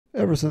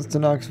Ever since the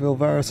Knoxville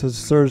virus has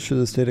surged through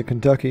the state of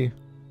Kentucky,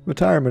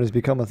 retirement has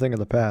become a thing of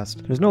the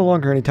past. There's no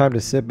longer any time to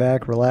sit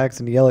back,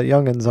 relax, and yell at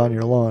young'uns on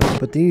your lawn.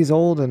 But these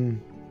old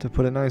and, to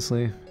put it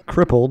nicely,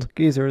 crippled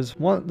geezers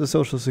want the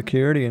social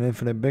security and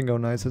infinite bingo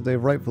nights that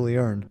they've rightfully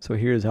earned. So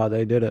here's how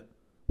they did it.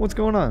 What's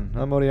going on?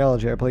 I'm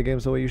Odiology. I play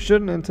games the way you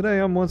shouldn't, and today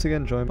I'm once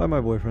again joined by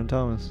my boyfriend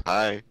Thomas.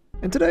 Hi.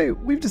 And today,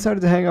 we've decided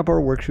to hang up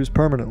our work shoes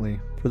permanently.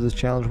 For this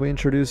challenge, we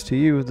introduce to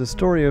you the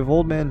story of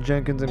Old Man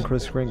Jenkins and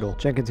Kris Kringle.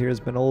 Jenkins here has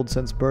been old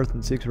since birth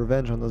and seeks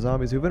revenge on the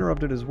zombies who've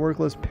interrupted his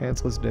workless,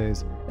 pantsless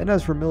days. And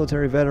as for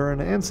military veteran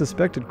and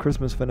suspected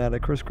Christmas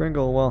fanatic Kris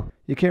Kringle, well,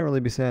 you can't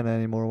really be Santa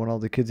anymore when all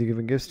the kids you've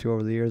given gifts to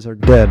over the years are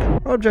dead.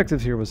 Our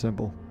objectives here were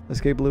simple.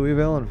 Escape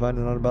Louisville and find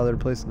an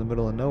unbothered place in the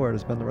middle of nowhere to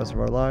spend the rest of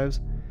our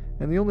lives.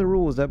 And the only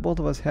rule was that both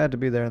of us had to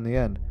be there in the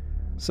end.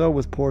 So,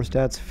 with poor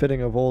stats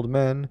fitting of old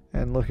men,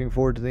 and looking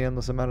forward to the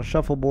endless amount of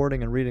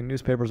shuffleboarding and reading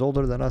newspapers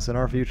older than us in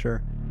our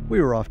future,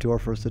 we were off to our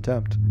first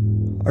attempt.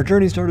 Our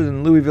journey started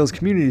in Louisville's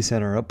community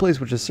center, a place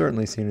which has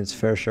certainly seen its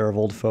fair share of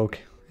old folk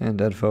and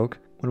dead folk.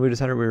 When we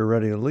decided we were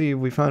ready to leave,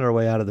 we found our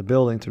way out of the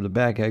building through the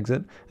back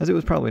exit, as it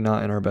was probably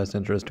not in our best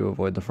interest to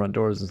avoid the front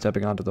doors and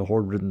stepping onto the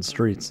horde-ridden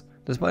streets.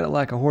 Despite a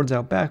lack of hordes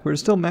out back, we were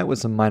still met with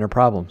some minor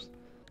problems.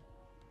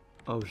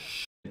 Oh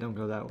shit, don't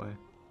go that way.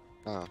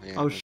 Oh, yeah.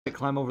 Oh shit,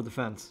 climb over the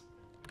fence.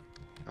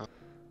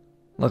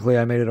 Luckily,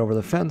 I made it over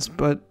the fence,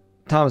 but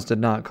Thomas did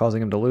not,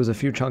 causing him to lose a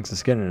few chunks of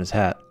skin in his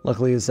hat.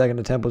 Luckily, his second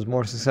attempt was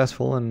more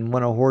successful, and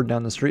when a horde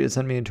down the street had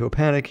sent me into a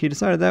panic, he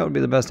decided that would be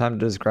the best time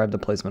to describe the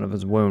placement of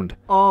his wound.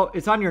 Oh,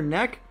 it's on your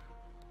neck?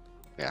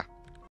 Yeah.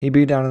 He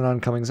beat down an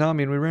oncoming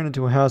zombie, and we ran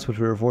into a house which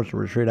we were forced to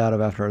retreat out of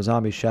after a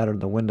zombie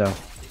shattered the window.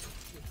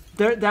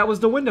 That was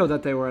the window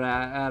that they were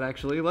at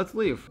actually. Let's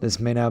leave. This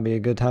may now be a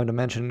good time to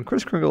mention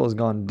Kris Kringle has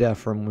gone deaf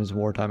from his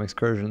wartime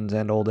excursions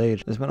and old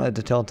age. This meant I had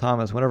to tell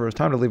Thomas whenever it was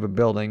time to leave a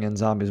building and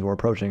zombies were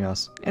approaching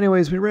us.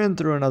 Anyways, we ran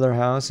through another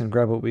house and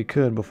grabbed what we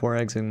could before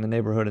exiting the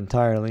neighborhood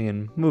entirely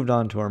and moved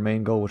on to our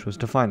main goal, which was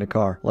to find a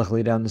car.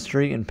 Luckily, down the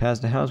street and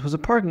past the house was a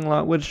parking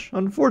lot which,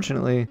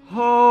 unfortunately...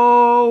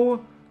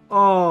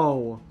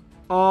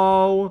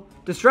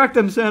 Distract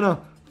them, Santa!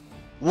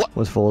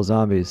 Was full of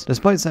zombies.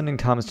 Despite sending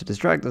Thomas to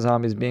distract the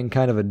zombies being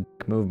kind of a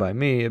dick move by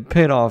me, it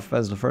paid off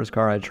as the first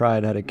car I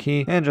tried had a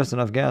key and just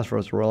enough gas for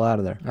us to roll out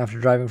of there. After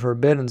driving for a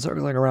bit and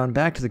circling around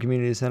back to the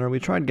community center, we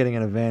tried getting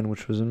in a van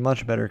which was in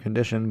much better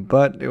condition,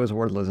 but it was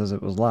worthless as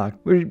it was locked.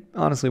 We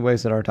honestly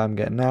wasted our time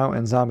getting out,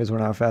 and zombies were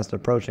now fast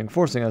approaching,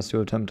 forcing us to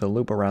attempt to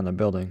loop around the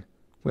building.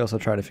 We also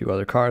tried a few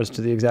other cars to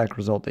the exact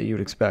result that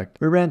you'd expect.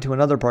 We ran to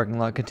another parking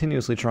lot,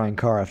 continuously trying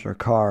car after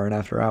car, and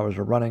after hours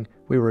of running,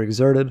 we were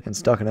exerted and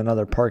stuck in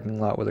another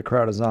parking lot with a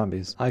crowd of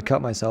zombies. I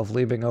cut myself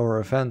leaping over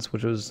a fence,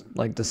 which was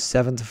like the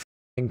 7th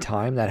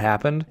time that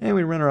happened, and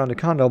we ran around a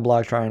condo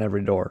block trying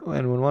every door.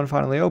 And when one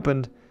finally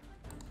opened...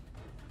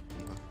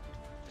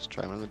 Just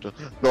try one of the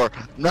door.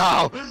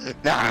 No!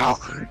 No!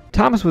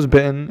 Thomas was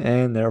bitten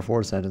and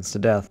therefore sentenced to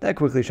death. That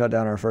quickly shut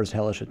down our first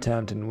hellish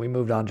attempt, and we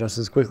moved on just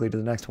as quickly to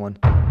the next one.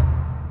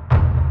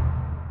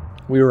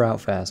 We were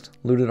out fast,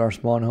 looted our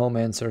spawn home,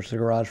 and searched the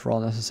garage for all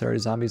necessary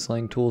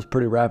zombie-slaying tools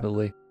pretty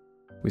rapidly.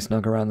 We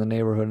snuck around the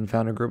neighborhood and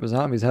found a group of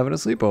zombies having a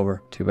sleepover.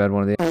 Too bad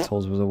one of the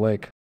assholes was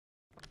awake.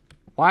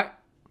 Why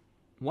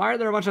are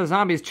there a bunch of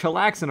zombies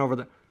chillaxing over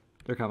there?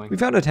 They're coming. We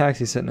found a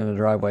taxi sitting in a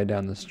driveway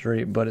down the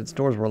street, but its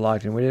doors were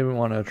locked and we didn't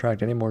want to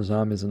attract any more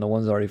zombies than the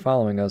ones already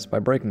following us by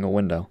breaking a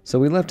window. So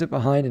we left it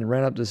behind and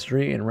ran up the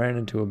street and ran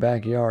into a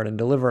backyard and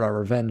delivered our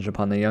revenge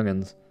upon the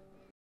young'uns.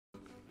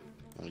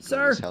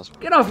 Sir,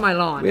 get off my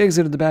lawn! We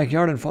exited the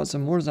backyard and fought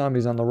some more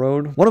zombies on the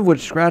road, one of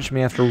which scratched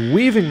me after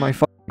weaving my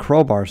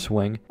crowbar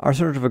swing. Our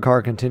search of a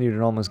car continued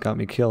and almost got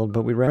me killed,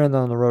 but we ran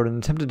down the road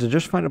and attempted to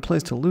just find a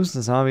place to lose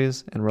the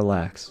zombies and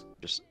relax.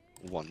 Just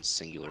one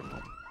singular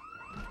moment.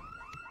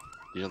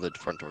 You know the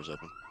front door's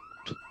open.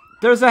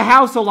 There's a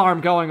house alarm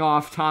going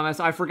off,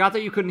 Thomas. I forgot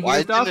that you couldn't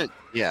hear stuff.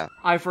 Yeah.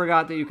 I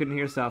forgot that you couldn't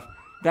hear stuff.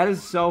 That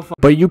is so fun.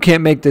 But you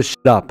can't make this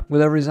shit up.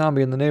 With every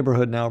zombie in the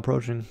neighborhood now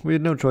approaching, we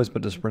had no choice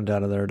but to sprint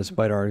out of there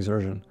despite our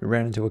exertion. We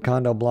ran into a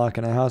condo block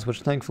and a house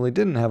which thankfully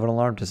didn't have an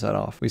alarm to set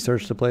off. We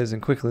searched the place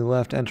and quickly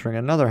left, entering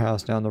another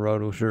house down the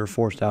road which we were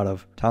forced out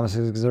of.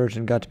 Thomas's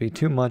exertion got to be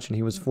too much and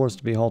he was forced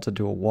to be halted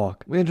to a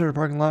walk. We entered a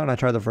parking lot and I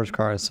tried the first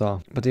car I saw.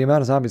 But the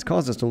amount of zombies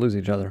caused us to lose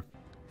each other.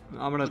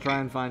 I'm gonna try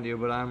and find you,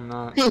 but I'm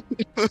not.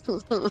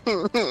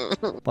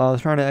 While I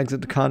was trying to exit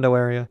the condo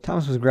area,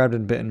 Thomas was grabbed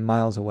and bitten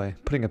miles away,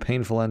 putting a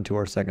painful end to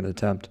our second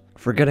attempt.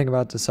 Forgetting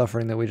about the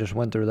suffering that we just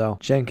went through though,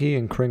 Jenky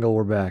and Kringle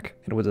were back,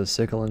 and with a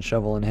sickle and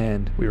shovel in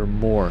hand, we were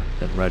more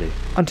than ready.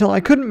 Until I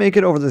couldn't make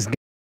it over this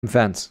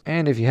fence.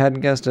 And if you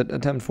hadn't guessed it,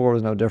 attempt 4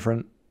 was no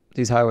different.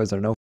 These highways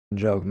are no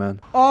joke, man.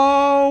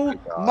 Oh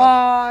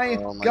my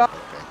god!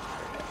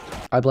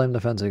 I blamed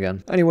the fence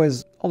again.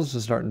 Anyways, all this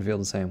was starting to feel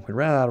the same. We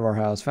ran out of our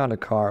house, found a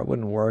car, it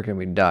wouldn't work, and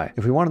we'd die.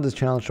 If we wanted this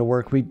challenge to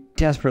work, we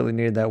desperately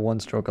needed that one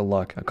stroke of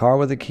luck. A car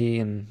with a key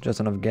and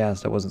just enough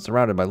gas that wasn't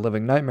surrounded by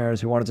living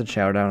nightmares who wanted to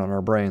chow down on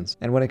our brains.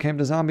 And when it came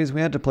to zombies,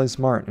 we had to play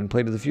smart and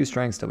play to the few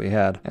strengths that we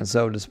had. And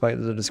so, despite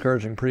the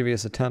discouraging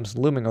previous attempts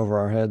looming over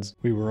our heads,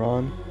 We were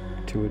on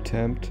to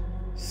attempt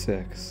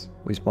 6.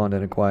 we spawned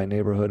in a quiet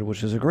neighborhood,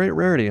 which is a great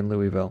rarity in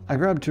Louisville. I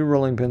grabbed 2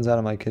 rolling pins out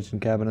of my kitchen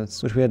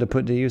cabinets, which we had to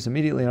put to use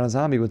immediately on a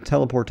zombie with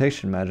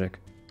teleportation magic.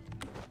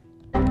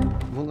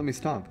 Won't let me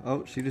stop.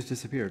 Oh, she just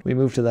disappeared. We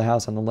moved to the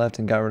house on the left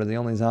and got rid of the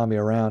only zombie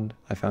around.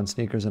 I found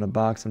sneakers in a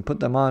box and put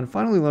them on,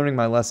 finally learning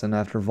my lesson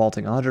after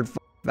vaulting 100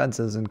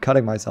 fences and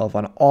cutting myself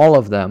on all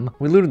of them.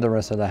 We looted the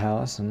rest of the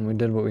house, and we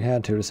did what we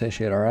had to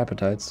satiate our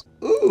appetites.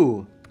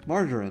 Ooh!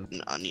 Margarine.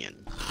 An onion.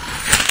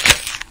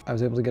 I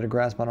was able to get a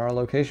grasp on our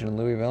location in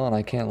Louisville, and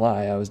I can't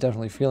lie, I was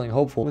definitely feeling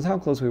hopeful with how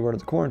close we were to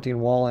the quarantine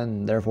wall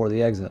and therefore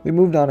the exit. We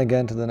moved on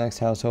again to the next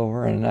house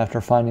over, and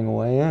after finding a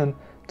way in,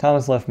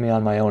 Thomas left me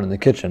on my own in the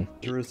kitchen.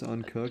 Tourist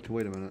uncooked.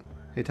 Wait a minute.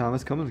 Hey,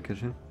 Thomas, come in the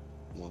kitchen.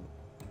 What?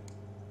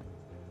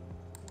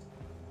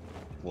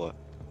 What?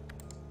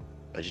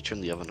 Why'd you turn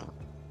the oven on?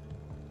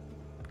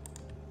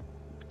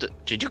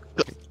 Did you?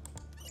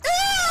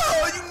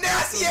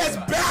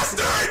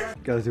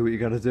 Gotta do what you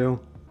gotta do.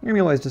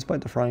 Anyways,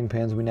 despite the frying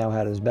pans we now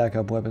had as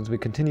backup weapons, we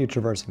continued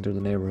traversing through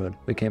the neighborhood.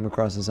 We came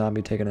across a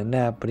zombie taking a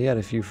nap, but he had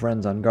a few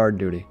friends on guard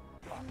duty.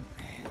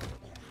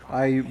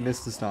 I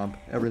missed the stomp.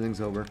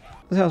 Everything's over.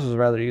 This house was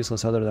rather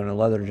useless other than a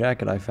leather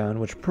jacket I found,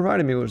 which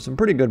provided me with some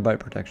pretty good bite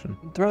protection.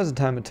 Throughout the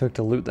time it took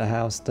to loot the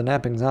house, the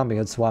napping zombie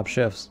had swapped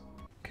shifts.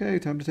 Okay,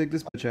 time to take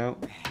this bitch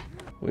out.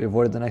 We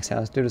avoided the next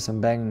house due to some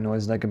banging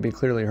noise that could be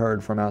clearly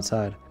heard from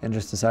outside, and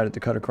just decided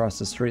to cut across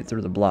the street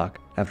through the block.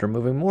 After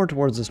moving more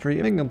towards the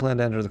street, making a plan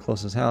to enter the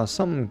closest house,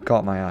 something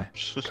caught my eye.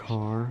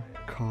 Car.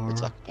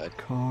 It's occupied.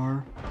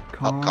 Car.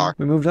 Up, car.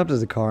 We moved up to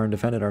the car and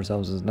defended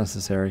ourselves as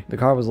necessary. The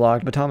car was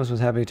locked, but Thomas was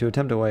happy to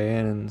attempt a way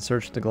in and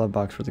searched the glove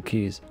box for the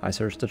keys. I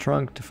searched the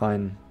trunk to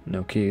find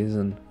no keys,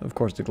 and of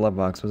course the glove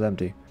box was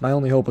empty. My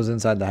only hope was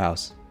inside the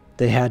house.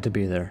 They had to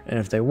be there, and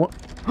if they weren't...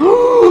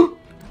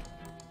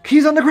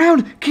 Keys on the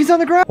ground! Keys on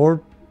the ground!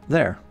 Or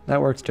there. That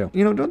works too.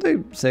 You know, don't they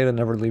say to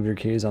never leave your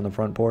keys on the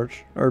front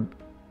porch? Or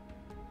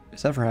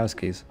is that for house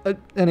keys?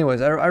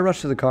 Anyways, I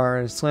rushed to the car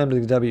and slammed the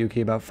W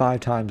key about 5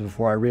 times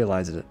before I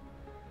realized it.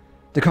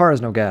 The car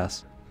has no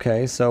gas.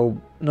 Okay,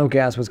 so no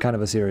gas was kind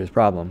of a serious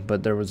problem,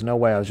 but there was no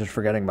way I was just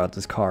forgetting about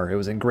this car. It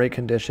was in great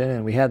condition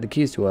and we had the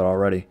keys to it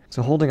already.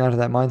 So holding on to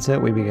that mindset,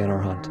 we began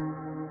our hunt.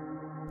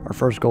 Our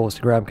first goal was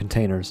to grab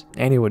containers.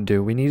 Any would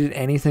do. We needed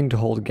anything to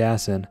hold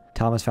gas in.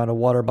 Thomas found a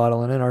water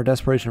bottle, and in our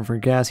desperation for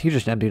gas, he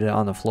just emptied it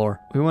on the floor.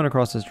 We went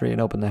across the street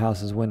and opened the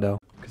house's window.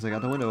 Because I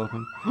got the window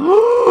open.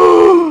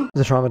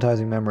 The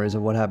traumatizing memories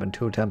of what happened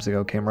 2 attempts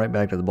ago came right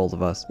back to the both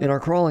of us. In our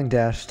crawling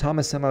dash,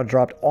 Thomas somehow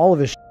dropped all of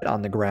his shit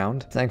on the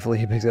ground. Thankfully,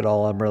 he picked it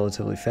all up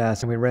relatively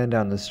fast, and we ran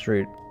down the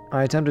street.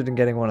 I attempted in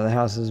getting one of the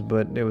houses,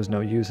 but it was no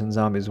use and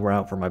zombies were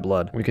out for my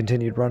blood. We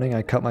continued running.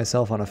 I cut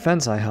myself on a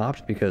fence I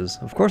hopped, because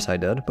of course I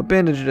did, but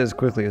bandaged it as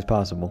quickly as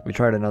possible. We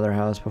tried another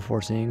house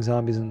before seeing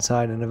zombies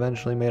inside and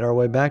eventually made our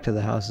way back to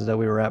the houses that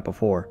we were at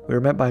before. We were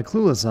met by a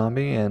clueless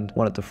zombie and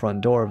one at the front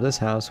door of this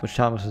house, which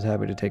Thomas was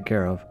happy to take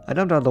care of. I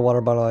dumped out the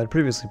water bottle I had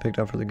previously picked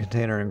up for the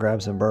container and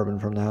grabbed some bourbon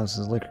from the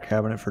house's liquor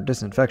cabinet for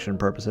disinfection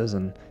purposes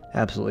and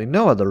absolutely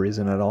no other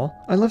reason at all.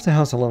 I left the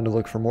house alone to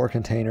look for more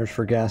containers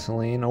for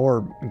gasoline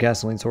or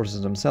gasoline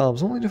sources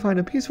themselves, only to find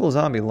a peaceful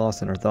zombie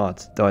lost in her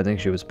thoughts, though I think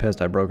she was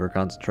pissed I broke her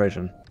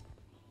concentration.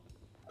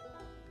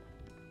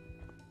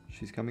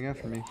 She's coming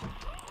after me.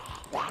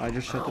 I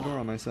just shut the door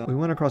on myself. We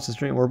went across the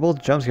street and were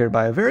both jump scared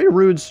by a very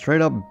rude,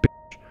 straight up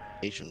bitch.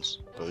 Asians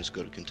always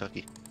go to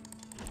Kentucky.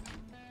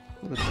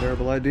 What a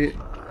terrible idea.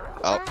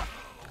 Oh.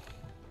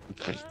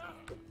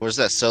 Where's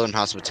that Southern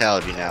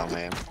hospitality now,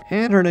 man?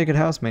 And her naked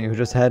housemate who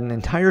just had an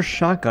entire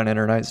shotgun in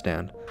her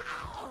nightstand.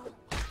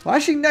 Why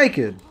is she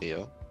naked?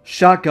 Yo.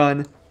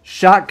 Shotgun.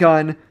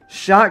 Shotgun.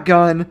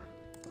 Shotgun.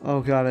 Oh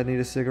god, I need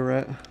a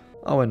cigarette.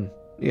 Oh, and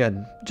yeah,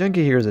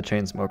 Jenky here is a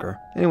chain smoker.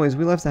 Anyways,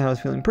 we left the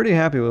house feeling pretty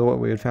happy with what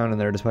we had found in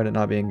there despite it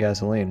not being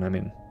gasoline. I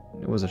mean,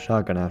 it was a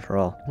shotgun after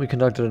all. We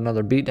conducted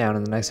another beatdown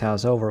in the next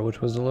house over,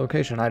 which was the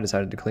location I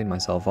decided to clean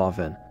myself off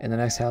in. In the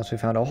next house we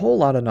found a whole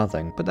lot of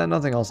nothing, but that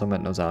nothing also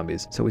meant no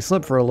zombies. So we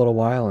slept for a little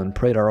while and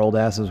prayed our old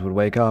asses would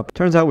wake up.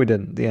 Turns out we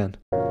didn't. The end.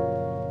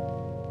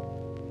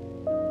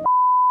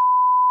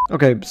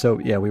 Okay, so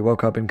yeah, we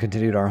woke up and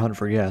continued our hunt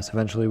for gas.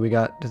 Eventually we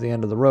got to the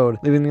end of the road,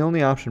 leaving the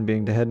only option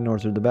being to head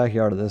north through the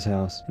backyard of this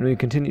house. And we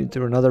continued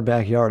through another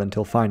backyard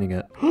until finding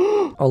it.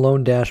 A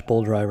lone dash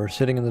bull driver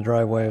sitting in the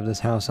driveway of this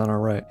house on our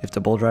right. If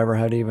the bull driver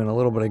had even a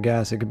little bit of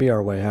gas, it could be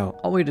our way out.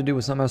 All we had to do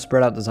was somehow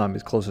spread out the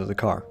zombies closer to the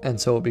car. And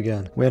so it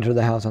began. We entered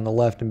the house on the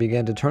left and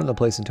began to turn the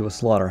place into a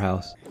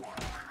slaughterhouse.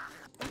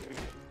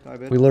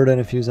 We lured in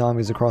a few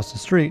zombies across the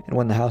street, and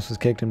when the house was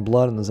caked in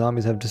blood and the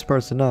zombies had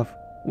dispersed enough,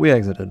 we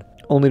exited.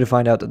 only to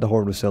find out that the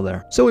horde was still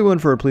there. So we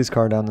went for a police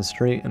car down the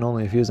street, and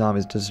only a few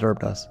zombies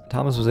disturbed us.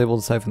 Thomas was able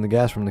to siphon the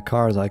gas from the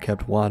car as I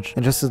kept watch,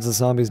 and just as the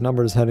zombies'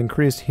 numbers had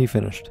increased, he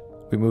finished.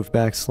 We moved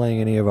back, slaying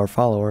any of our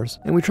followers,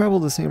 and we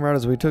traveled the same route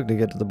as we took to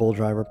get to the bull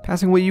driver,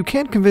 passing what you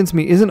can't convince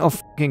me isn't a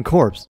fucking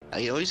corpse.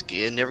 I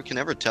can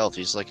never tell if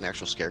he's like an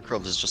actual scarecrow,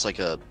 if it's just like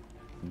a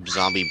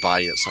zombie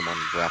body that someone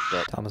wrapped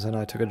up. Thomas and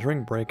I took a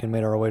drink break and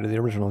made our way to the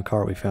original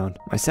car we found.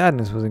 My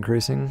sadness was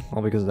increasing,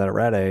 all because of that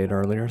rat I ate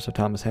earlier, so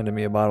Thomas handed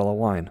me a bottle of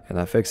wine, and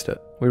that fixed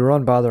it. We were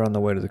unbothered on the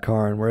way to the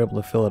car and were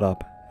able to fill it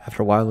up.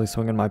 After wildly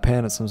swinging my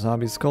pan at some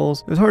zombie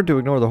skulls, it was hard to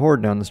ignore the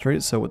horde down the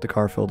street, so with the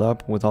car filled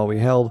up, with all we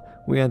held,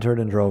 we entered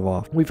and drove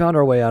off. We found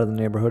our way out of the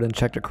neighborhood and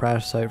checked a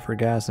crash site for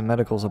gas and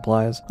medical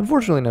supplies.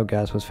 Unfortunately, no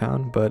gas was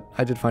found, but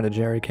I did find a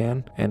jerry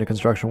can and a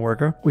construction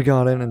worker. We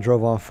got in and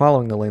drove off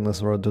following the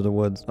laneless road through the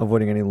woods,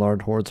 avoiding any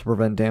large hordes to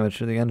prevent damage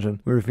to the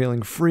engine. We were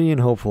feeling free and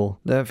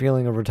hopeful. That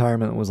feeling of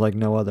retirement was like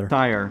no other.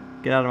 Tire,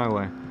 get out of my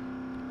way.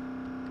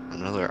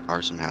 Another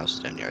arson house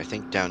down here. I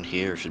think down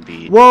here should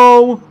be...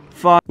 Whoa!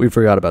 Fuck. We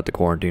forgot about the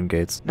quarantine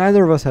gates.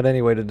 Neither of us had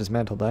any way to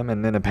dismantle them,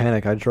 and in a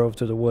panic I drove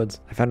through the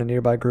woods. I found a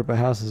nearby group of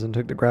houses and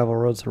took the gravel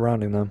road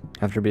surrounding them.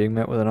 After being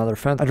met with another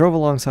fence, I drove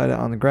alongside it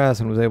on the grass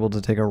and was able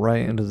to take a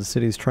right into the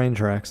city's train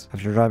tracks.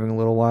 After driving a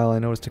little while, I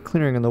noticed a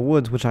clearing in the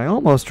woods, which I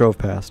almost drove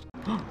past.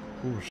 Oh,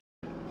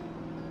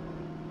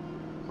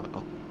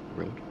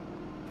 road.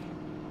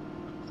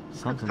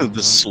 Something.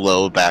 The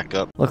slow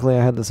backup. Luckily,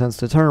 I had the sense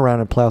to turn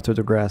around and plow through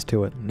the grass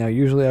to it. Now,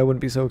 usually I wouldn't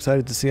be so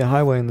excited to see a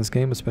highway in this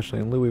game, especially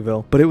in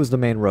Louisville, but it was the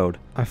main road.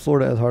 I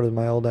floored it as hard as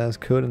my old ass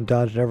could and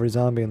dodged every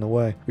zombie in the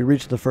way. We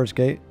reached the first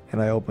gate, and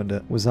I opened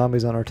it. With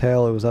zombies on our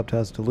tail, it was up to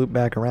us to loop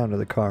back around to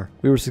the car.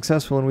 We were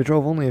successful, and we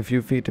drove only a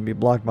few feet to be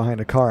blocked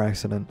behind a car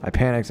accident. I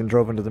panicked and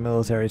drove into the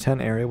military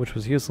tent area, which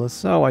was useless,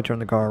 so I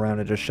turned the car around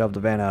and just shoved the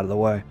van out of the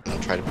way. I'm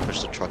gonna try to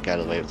push the truck out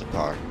of the way with the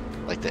car.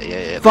 Like that,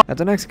 yeah. At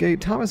the next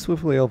gate, Thomas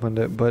swiftly opened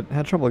it, but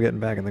had trouble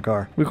getting back in the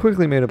car. We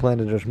quickly made a plan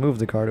to just move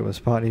the car to a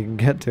spot he can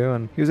get to,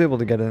 and he was able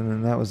to get in,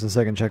 and that was the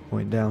second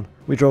checkpoint down.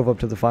 We drove up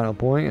to the final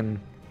point, and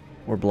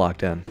we're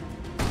blocked in.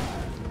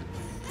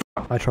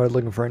 I tried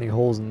looking for any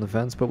holes in the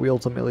fence, but we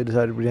ultimately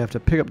decided we'd have to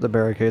pick up the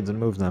barricades and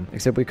move them.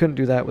 Except we couldn't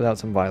do that without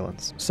some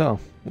violence. So,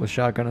 with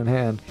shotgun in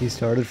hand, he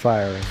started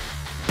firing.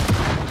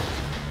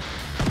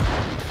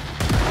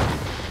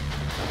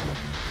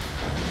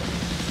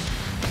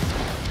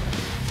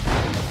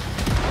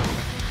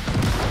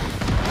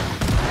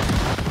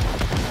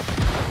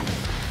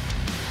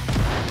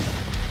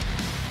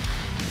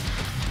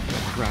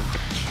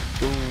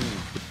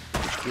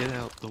 Get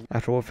out the...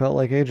 After what felt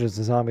like ages,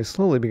 the zombies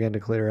slowly began to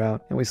clear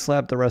out, and we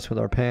slapped the rest with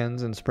our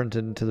pans and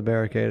sprinted into the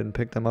barricade and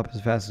picked them up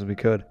as fast as we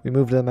could. We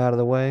moved them out of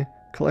the way,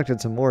 collected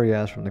some more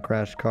gas from the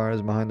crashed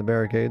cars behind the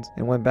barricades,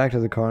 and went back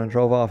to the car and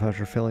drove off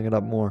after filling it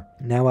up more.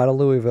 Now out of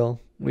Louisville,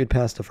 we had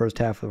passed the first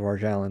half of our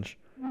challenge.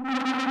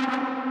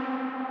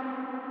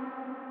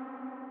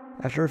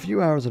 After a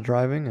few hours of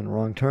driving and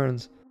wrong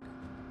turns,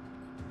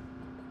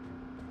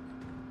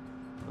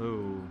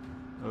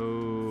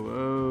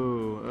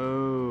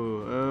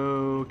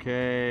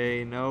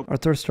 Okay, nope. our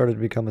thirst started to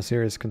become a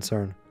serious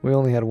concern. We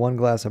only had one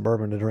glass of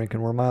bourbon to drink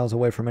and were miles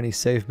away from any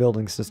safe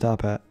buildings to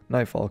stop at.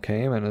 Nightfall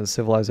came, and as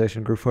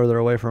civilization grew further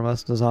away from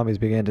us, the zombies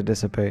began to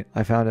dissipate.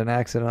 I found an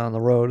accident on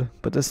the road,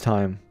 but this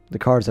time, the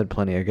cars had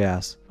plenty of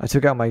gas. I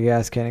took out my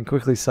gas can and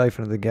quickly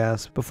siphoned the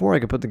gas. Before I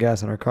could put the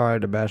gas in our car, I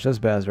had to bash this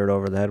bastard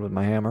over the head with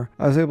my hammer.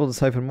 I was able to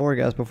siphon more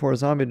gas before a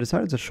zombie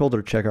decided to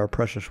shoulder check our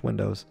precious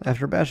windows.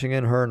 After bashing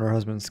in her and her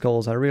husband's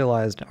skulls, I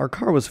realized our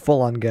car was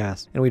full on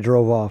gas, and we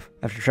drove off.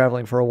 After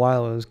traveling for a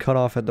while, it was cut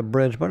off at the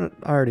bridge, but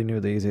I already knew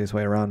the easiest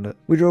way around it.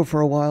 We drove for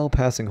a while,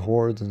 passing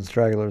hordes and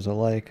stragglers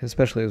alike,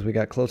 especially as we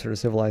got closer to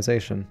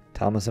civilization.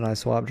 Thomas and I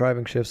swapped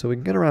driving shifts so we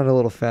can get around a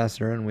little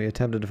faster, and we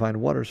attempted to find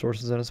water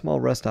sources in a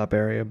small rest stop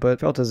area, but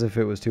felt as if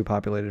it was too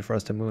populated for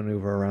us to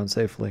maneuver around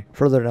safely.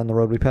 Further down the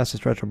road, we passed a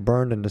stretch of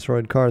burned and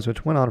destroyed cars,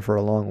 which went on for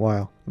a long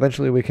while.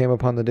 Eventually, we came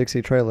upon the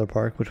Dixie Trailer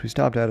Park, which we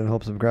stopped at in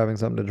hopes of grabbing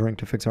something to drink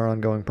to fix our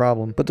ongoing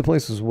problem, but the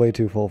place was way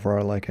too full for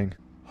our liking.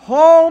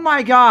 Oh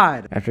my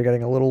god! After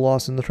getting a little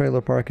lost in the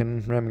trailer park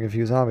and ramming a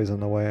few zombies on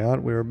the way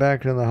out, we were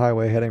back on the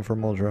highway heading for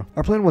Muldrow.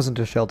 Our plan wasn't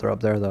to shelter up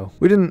there, though.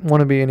 We didn't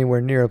want to be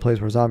anywhere near a place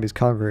where zombies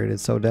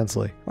congregated so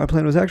densely. Our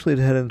plan was actually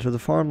to head into the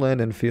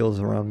farmland and fields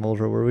around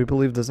Muldrow, where we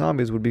believed the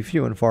zombies would be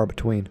few and far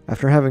between.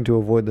 After having to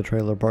avoid the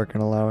trailer park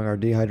and allowing our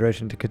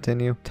dehydration to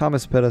continue,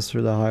 Thomas sped us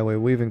through the highway,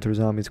 weaving through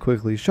zombies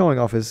quickly, showing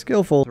off his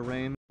skillful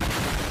terrain.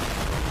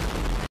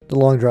 The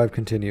long drive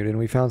continued, and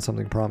we found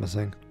something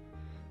promising.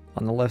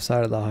 On the left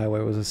side of the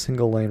highway was a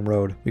single-lane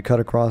road. We cut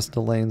across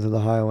the lanes of the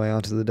highway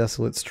onto the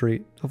desolate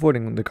street,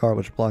 avoiding the car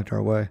which blocked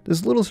our way.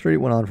 This little street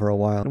went on for a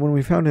while, and when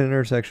we found an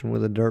intersection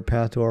with a dirt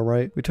path to our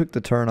right, we took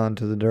the turn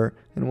onto the dirt,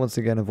 and once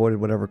again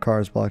avoided whatever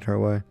cars blocked our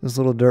way. This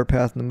little dirt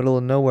path in the middle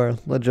of nowhere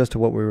led just to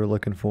what we were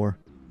looking for.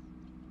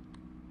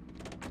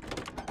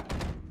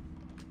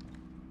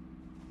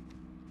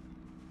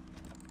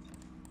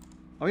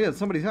 Oh yeah, it's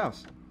somebody's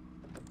house.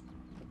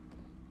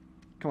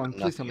 Come on,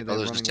 please tell me they're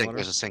there's a running sink. water.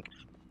 There's a sink.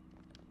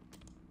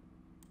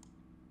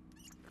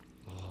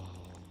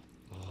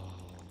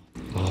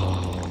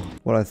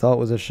 What I thought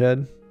was a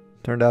shed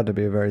turned out to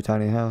be a very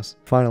tiny house.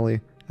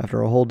 Finally,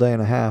 after a whole day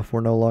and a half,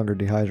 we're no longer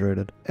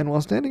dehydrated. And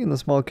while standing in the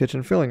small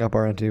kitchen filling up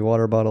our empty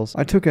water bottles,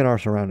 I took in our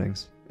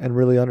surroundings and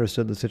really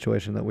understood the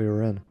situation that we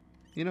were in.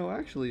 You know,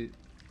 actually,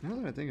 now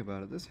that I think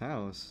about it, this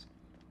house,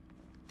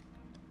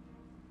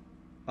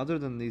 other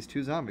than these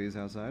two zombies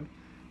outside,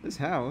 this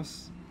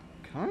house,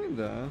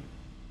 kinda,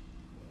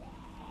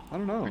 I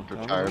don't know.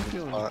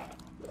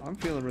 I'm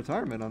feeling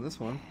retirement on this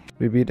one.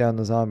 We beat down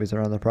the zombies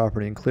around the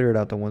property and cleared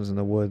out the ones in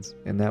the woods,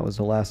 and that was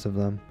the last of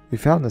them. We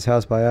found this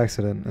house by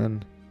accident,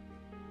 and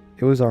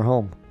it was our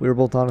home. We were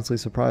both honestly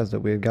surprised that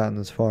we had gotten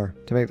this far.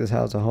 To make this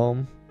house a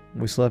home,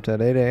 we slept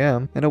at 8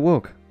 a.m. and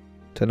awoke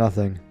to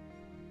nothing.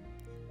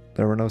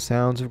 There were no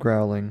sounds of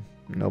growling,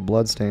 no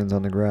bloodstains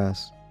on the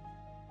grass,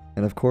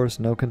 and of course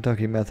no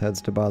Kentucky meth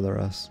heads to bother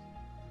us.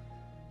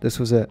 This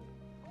was it.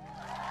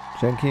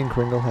 Jenke and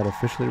Kringle had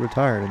officially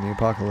retired in the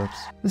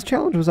apocalypse. This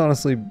challenge was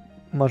honestly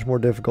much more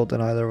difficult than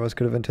either of us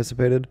could have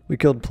anticipated. We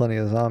killed plenty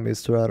of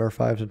zombies throughout our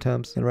 5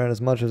 attempts and ran as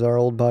much as our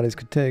old bodies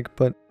could take,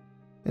 but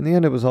in the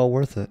end it was all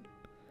worth it.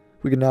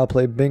 We could now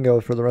play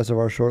bingo for the rest of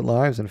our short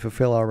lives and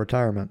fulfill our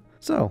retirement.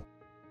 So,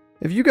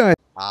 if you guys...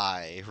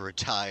 I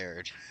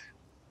retired,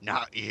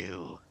 not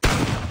you.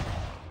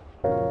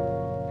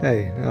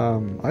 Hey,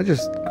 I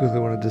just quickly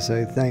wanted to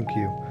say thank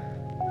you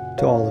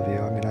to all of you.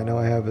 I mean, I know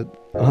I have it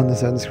on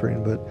this end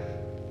screen, but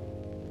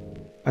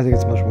I think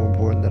it's much more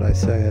important that I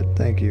say it.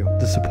 Thank you.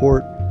 The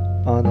support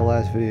on the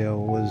last video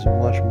was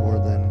much more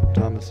than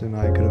Thomas and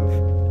I could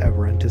have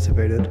ever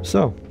anticipated.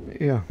 So,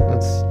 yeah,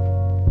 that's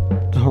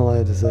all I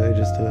had to say.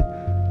 Just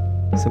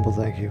a simple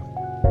thank you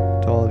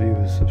to all of you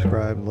who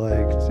subscribed,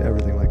 liked,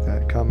 everything like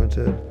that,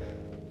 commented,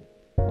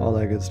 all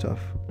that good stuff.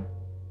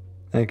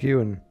 Thank you,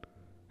 and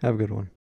have a good one.